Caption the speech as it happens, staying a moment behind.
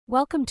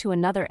Welcome to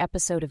another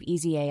episode of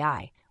Easy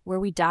AI, where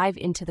we dive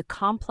into the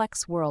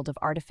complex world of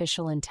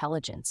artificial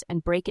intelligence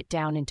and break it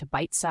down into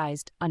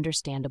bite-sized,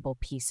 understandable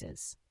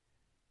pieces.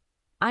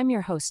 I'm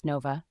your host,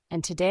 Nova,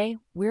 and today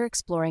we're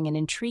exploring an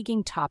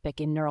intriguing topic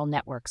in neural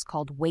networks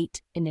called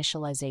weight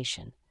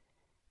initialization.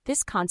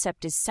 This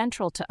concept is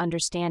central to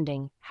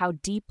understanding how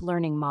deep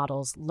learning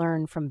models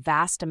learn from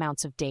vast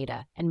amounts of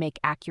data and make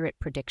accurate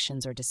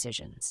predictions or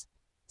decisions.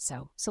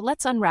 So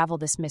let's unravel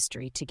this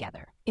mystery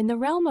together. In the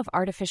realm of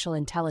artificial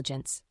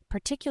intelligence,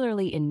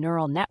 particularly in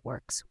neural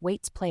networks,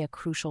 weights play a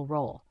crucial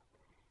role.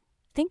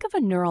 Think of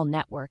a neural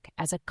network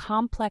as a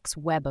complex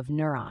web of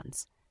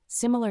neurons,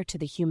 similar to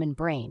the human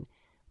brain,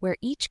 where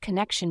each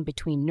connection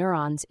between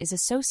neurons is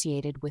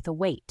associated with a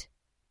weight.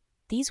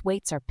 These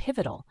weights are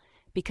pivotal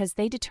because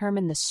they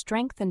determine the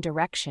strength and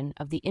direction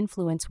of the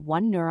influence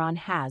one neuron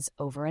has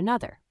over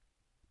another.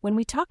 When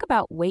we talk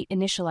about weight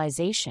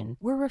initialization,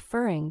 we're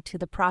referring to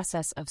the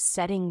process of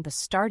setting the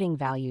starting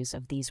values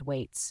of these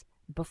weights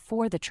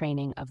before the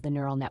training of the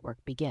neural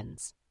network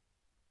begins.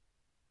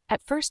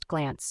 At first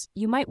glance,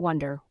 you might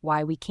wonder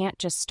why we can't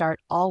just start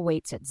all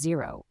weights at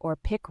 0 or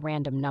pick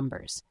random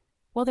numbers.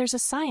 Well, there's a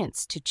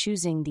science to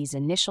choosing these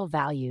initial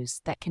values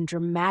that can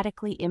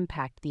dramatically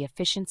impact the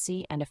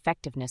efficiency and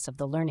effectiveness of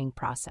the learning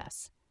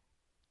process.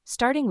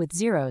 Starting with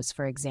zeros,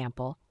 for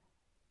example,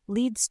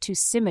 leads to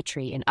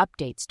symmetry in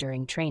updates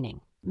during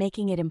training,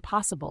 making it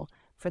impossible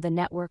for the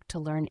network to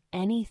learn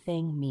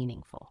anything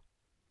meaningful.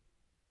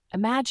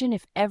 Imagine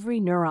if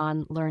every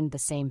neuron learned the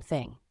same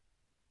thing.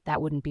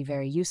 That wouldn't be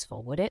very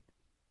useful, would it?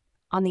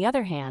 On the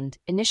other hand,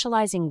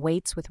 initializing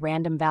weights with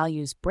random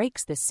values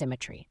breaks this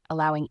symmetry,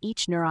 allowing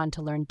each neuron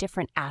to learn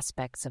different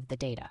aspects of the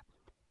data.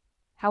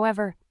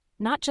 However,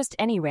 not just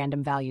any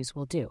random values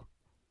will do.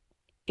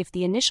 If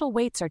the initial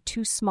weights are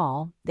too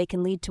small, they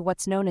can lead to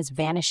what's known as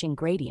vanishing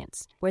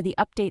gradients, where the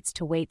updates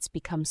to weights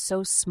become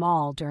so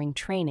small during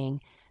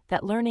training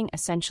that learning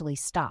essentially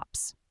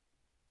stops.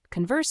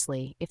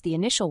 Conversely, if the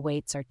initial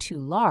weights are too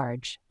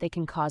large, they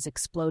can cause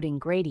exploding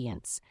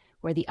gradients,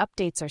 where the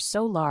updates are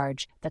so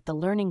large that the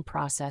learning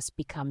process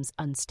becomes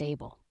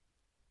unstable.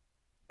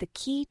 The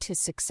key to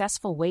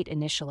successful weight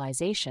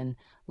initialization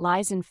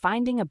lies in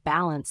finding a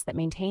balance that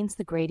maintains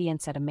the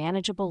gradients at a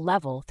manageable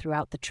level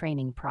throughout the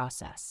training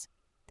process.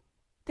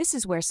 This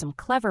is where some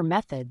clever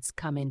methods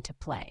come into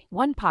play.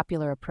 One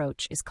popular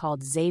approach is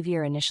called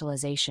Xavier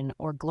initialization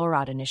or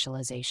Glorot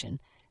initialization,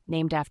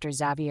 named after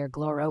Xavier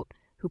Glorot,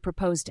 who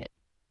proposed it.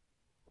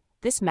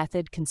 This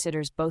method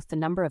considers both the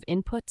number of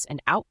inputs and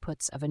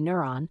outputs of a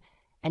neuron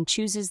and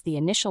chooses the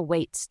initial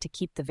weights to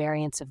keep the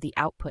variance of the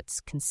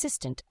outputs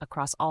consistent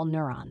across all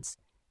neurons.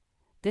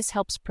 This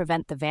helps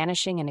prevent the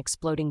vanishing and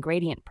exploding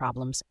gradient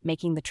problems,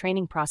 making the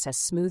training process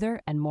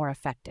smoother and more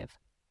effective.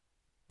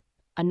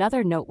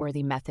 Another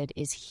noteworthy method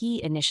is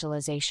He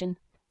initialization,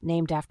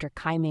 named after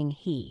Kai-Ming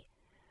He,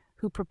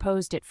 who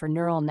proposed it for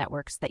neural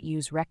networks that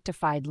use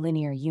rectified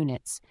linear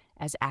units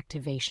as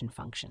activation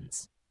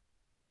functions.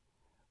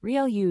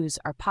 ReLUs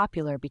are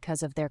popular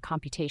because of their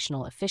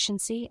computational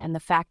efficiency and the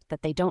fact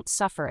that they don't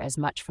suffer as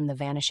much from the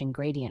vanishing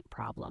gradient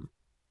problem.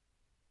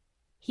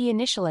 He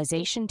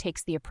initialization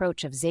takes the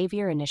approach of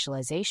Xavier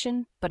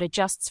initialization, but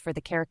adjusts for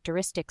the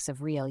characteristics of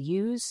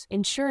ReLUs,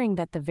 ensuring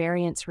that the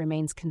variance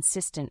remains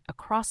consistent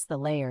across the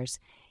layers,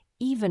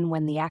 even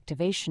when the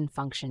activation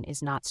function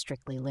is not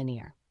strictly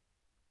linear.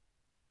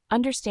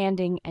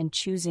 Understanding and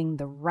choosing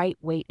the right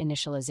weight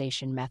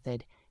initialization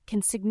method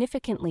can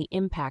significantly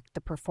impact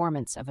the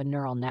performance of a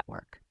neural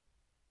network.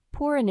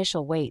 Poor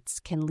initial weights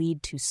can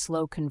lead to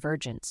slow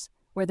convergence,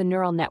 where the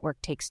neural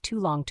network takes too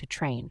long to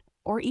train,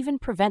 or even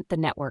prevent the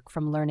network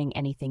from learning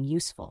anything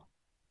useful.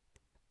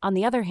 On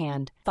the other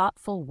hand,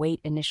 thoughtful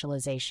weight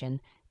initialization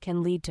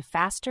can lead to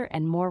faster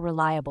and more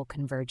reliable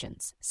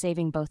convergence,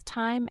 saving both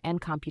time and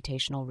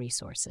computational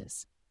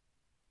resources.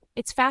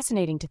 It's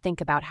fascinating to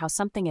think about how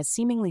something as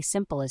seemingly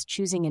simple as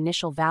choosing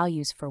initial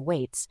values for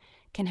weights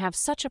can have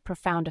such a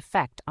profound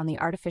effect on the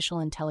artificial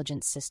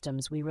intelligence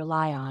systems we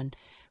rely on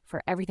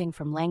for everything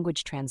from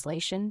language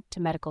translation to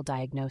medical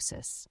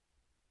diagnosis.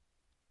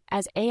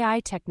 As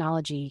AI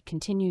technology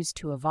continues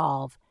to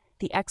evolve,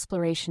 the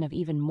exploration of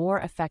even more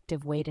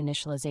effective weight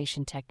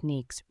initialization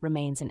techniques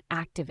remains an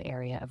active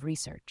area of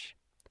research.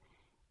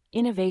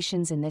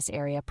 Innovations in this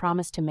area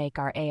promise to make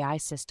our AI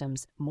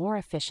systems more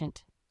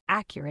efficient,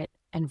 accurate,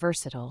 and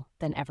versatile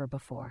than ever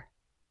before.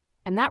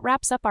 And that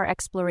wraps up our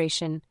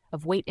exploration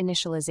of weight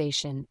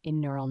initialization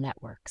in neural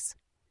networks.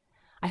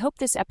 I hope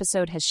this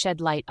episode has shed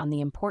light on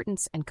the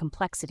importance and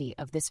complexity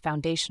of this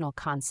foundational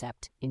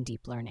concept in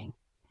deep learning.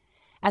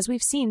 As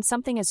we've seen,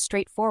 something as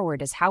straightforward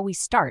as how we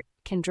start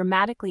can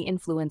dramatically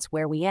influence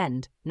where we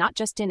end, not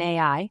just in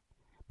AI,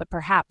 but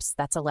perhaps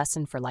that's a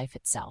lesson for life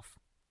itself.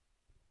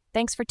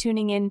 Thanks for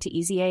tuning in to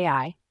Easy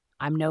AI.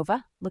 I'm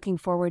Nova, looking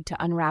forward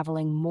to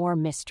unraveling more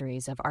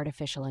mysteries of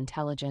artificial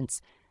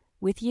intelligence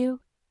with you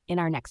in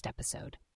our next episode.